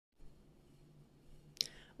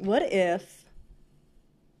What if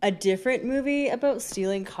a different movie about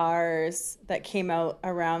stealing cars that came out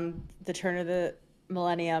around the turn of the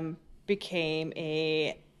millennium became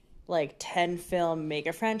a like 10 film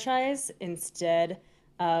mega franchise instead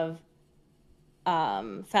of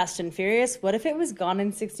Fast and Furious? What if it was Gone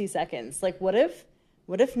in 60 Seconds? Like what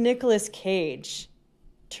if Nicolas Cage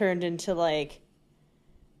turned into like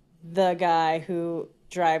the guy who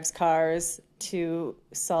drives cars to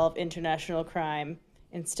solve international crime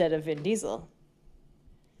instead of Vin Diesel?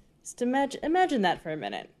 Just imagine that for a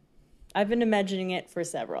minute. I've been imagining it for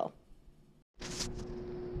several.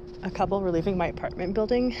 A couple were leaving my apartment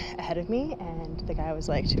building ahead of me, and the guy was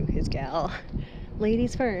like to his gal,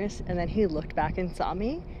 ladies first, and then he looked back and saw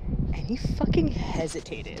me, and he fucking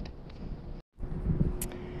hesitated.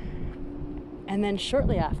 And then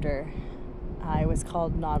shortly after I was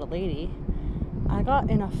called not a lady, I got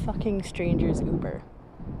in a fucking stranger's Uber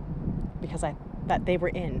that they were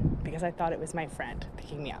in because I thought it was my friend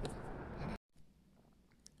picking me up.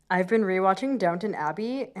 I've been rewatching Downton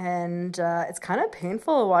Abbey, and it's kind of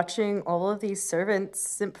painful watching all of these servants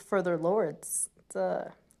simp for their lords.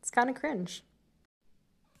 It's kind of cringe.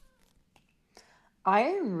 I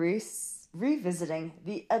am revisiting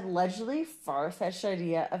the allegedly far-fetched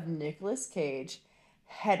idea of Nicolas Cage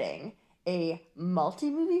heading a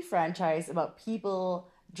multi-movie franchise about people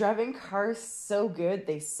driving cars so good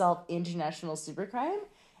they solve international supercrime.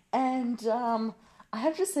 And I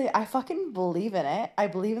have to say, I fucking believe in it. I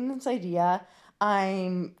believe in this idea.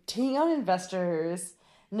 I'm taking on investors.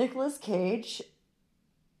 Nicolas Cage,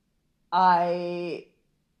 I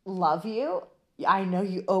love you. I know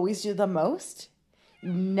you always do the most.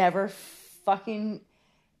 You never fucking,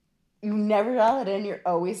 you never dial it in. You're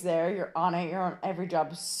always there. You're on it. You're on every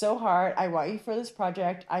job so hard. I want you for this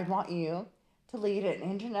project. I want you to lead an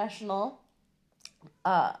international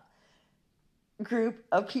group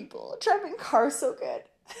of people driving cars so good.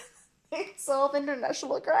 They solve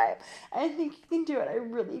international crime. I think you can do it. I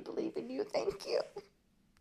really believe in you. Thank you.